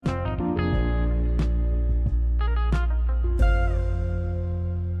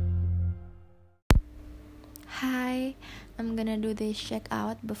gonna do this check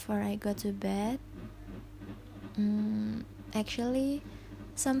out before I go to bed. Actually,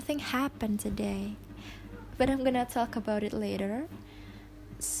 something happened today, but I'm gonna talk about it later.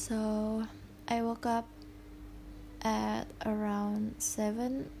 So, I woke up at around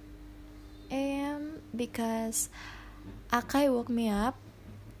 7 a.m. because Akai woke me up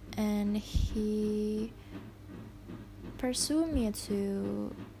and he pursued me to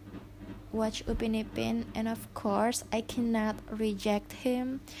watch Upin Ipin, and of course I cannot reject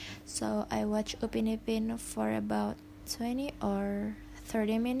him, so I watched Upin Ipin for about 20 or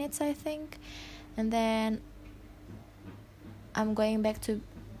 30 minutes, I think, and then I'm going back to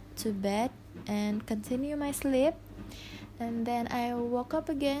bed and continue my sleep. And then I woke up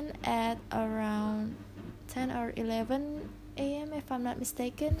again at around 10 or 11 a.m. if I'm not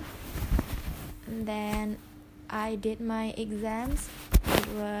mistaken. And then I did my exams. It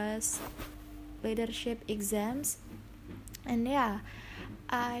was leadership exams. And yeah,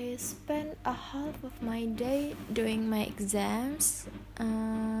 I spent a half of my day doing my exams.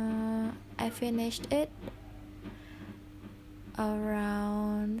 I finished it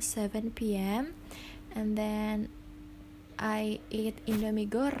around 7 p.m. and then I eat Indomie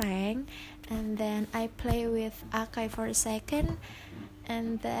goreng, and then I play with Akai for a second,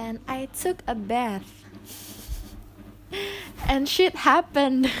 and then I took a bath and shit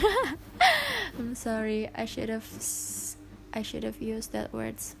happened. I'm sorry, I should have used that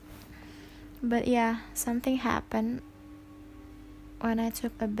words, but yeah, something happened when I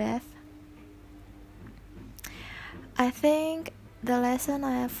took a bath. I think the lesson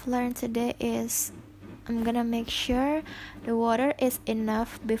I have learned today is I'm gonna make sure the water is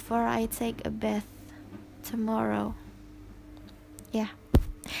enough before I take a bath tomorrow. Yeah.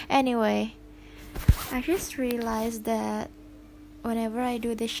 Anyway, I just realized that whenever I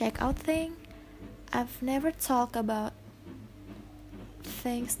do this checkout thing, I've never talked about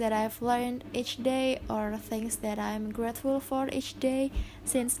things that I've learned each day or things that I'm grateful for each day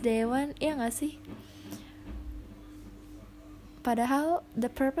since day one. Iya gak sih? Padahal the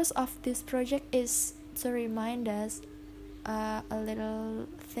purpose of this project is to remind us a little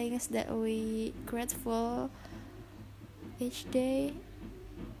things that we grateful each day,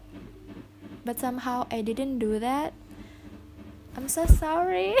 but somehow I didn't do that. I'm so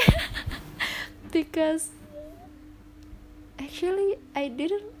sorry. Because actually I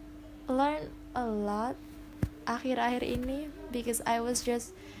didn't learn a lot akhir-akhir ini because I was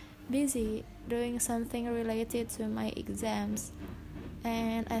just busy doing something related to my exams,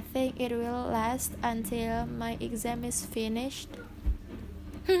 and I think it will last until my exam is finished.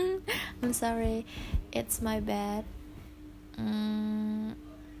 I'm sorry, it's my bad.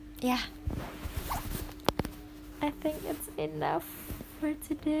 Yeah, I think it's enough for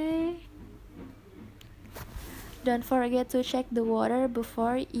today. Don't forget to check the water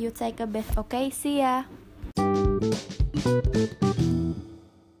before you take a bath, okay? See ya!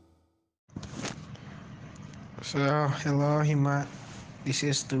 So, hello Hima, this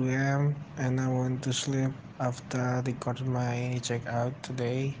is 2am and I want to sleep after record my checkout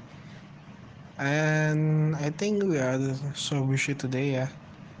today. And I think we are so busy today, yeah.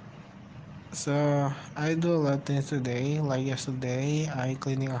 So, I do a lot of things today. Like yesterday, I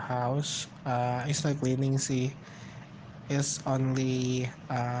cleaning a house. It's not cleaning, see. It's only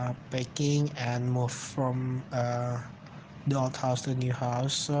packing and move from the old house to new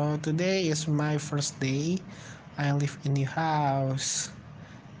house. So, today is my first day. I live in new house.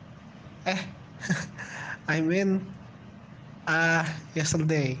 I mean,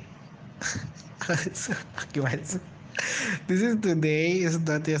 yesterday. Gimana sih? This is today, is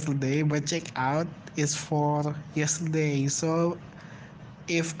not yesterday, but check out is for yesterday. So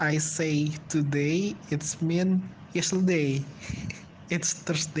if I say today, it's mean yesterday. It's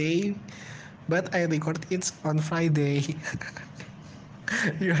Thursday, but I record it on Friday.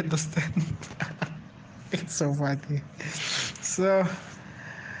 You understand? It's so funny. So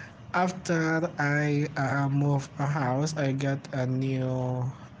after I move a house, I got a new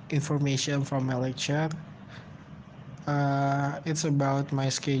information from my lecture. It's about my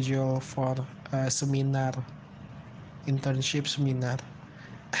schedule for a seminar, internship seminar,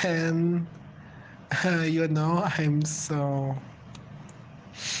 and I'm so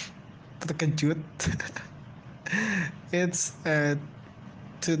terkejut. It's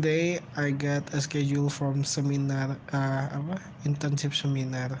today I got a schedule from seminar, internship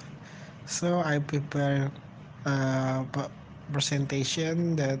seminar. So I prepare a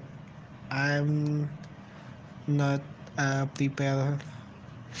presentation that I'm not prepared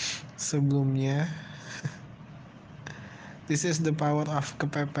sebelumnya. This is the power of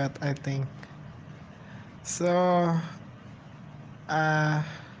kepepet, I think. So uh,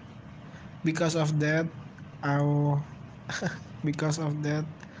 because of that, I'll because of that,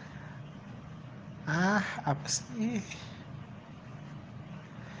 apa sih?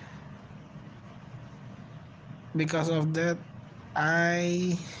 Because of that,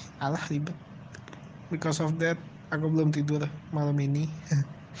 I alah ribet. Because of that, aku belum tidur malam ini.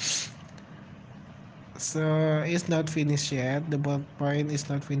 So it's not finished yet. The bullet point is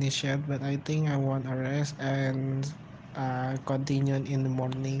not finished yet, but I think I want a rest and continue in the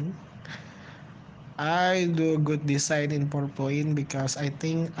morning. I do a good design in PowerPoint because I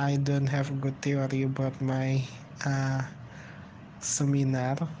think I don't have a good theory about my uh,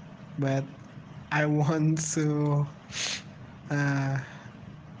 seminar, but I want to uh,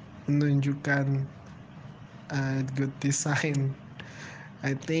 menunjukkan good design.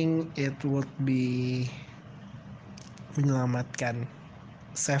 I think it would be menyelamatkan,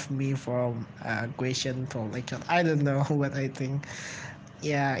 save me from question from lecture. I don't know what I think.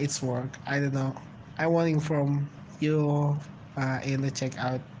 Yeah, it's work. I don't know. I wanting from you in the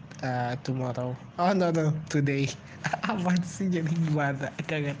checkout tomorrow. Oh no no today. Apa sih jadi gimana?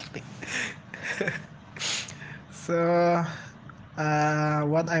 Gak ngerti. So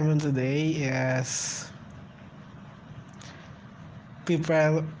what I'm doing today is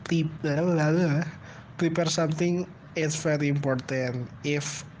prepare prepare something. It's very important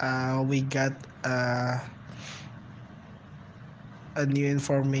if we got uh, a new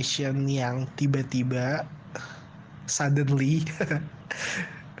information yang tiba-tiba suddenly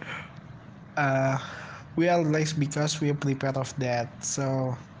uh, we are relaxed because we are prepared of that.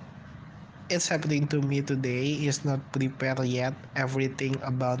 So it's happening to me today is not prepared yet everything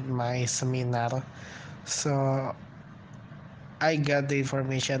about my seminar. So I got the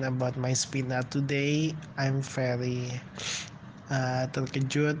information about my seminar today. I'm very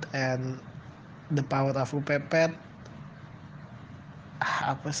terkejut and the power of UPPET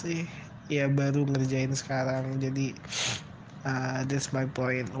apa sih ya baru ngerjain sekarang jadi that's my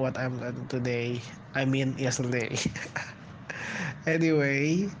point what I'm done today, I mean yesterday.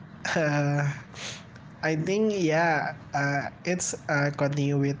 Anyway, uh, I think yeah, it's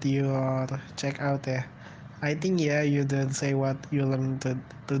continue with your checkout ya. I think yeah, you don't say what you learned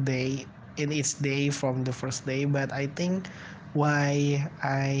today in each day from the first day, but I think why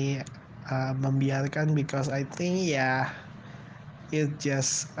I membiarkan because I think yeah, it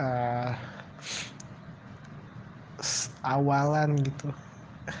just awalan gitu.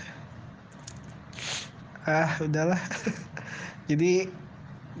 Udahlah. Jadi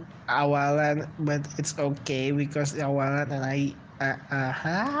awalan but it's okay because awalan and I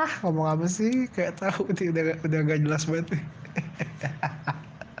ngomong apa sih kayak tahu nih udah gak jelas banget nih.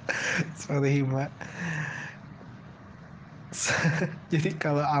 Sorry Hima. Jadi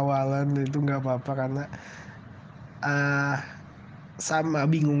kalau awalan itu nggak apa-apa karena uh, sama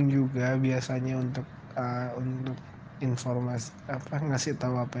bingung juga biasanya untuk informasi apa ngasih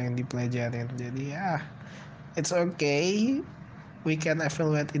tahu apa yang dipelajarin jadi ya it's okay, we can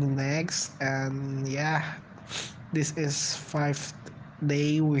evaluate in next and yeah, this is 5th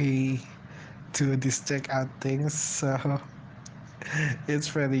day we do this checkout things, so it's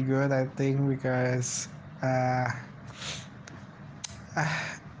very good I think because uh,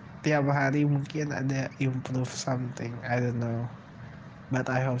 tiap hari mungkin ada improve something, I don't know, but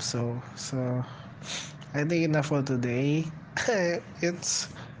I hope so. So I think enough for today.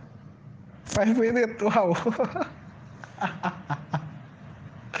 It's 5 minutes. Wow.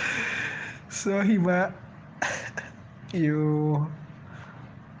 So Hima, you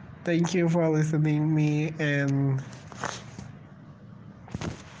thank you for listening me and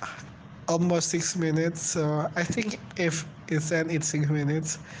almost 6 minutes. So I think if it's 6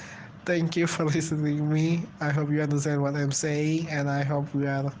 minutes. Thank you for listening me. I hope you understand what I'm saying, and I hope we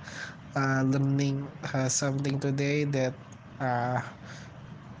are learning something today that uh,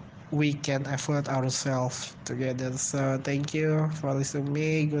 we can effort ourselves together. So thank you for listening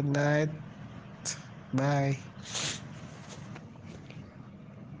me. Good night. Bye.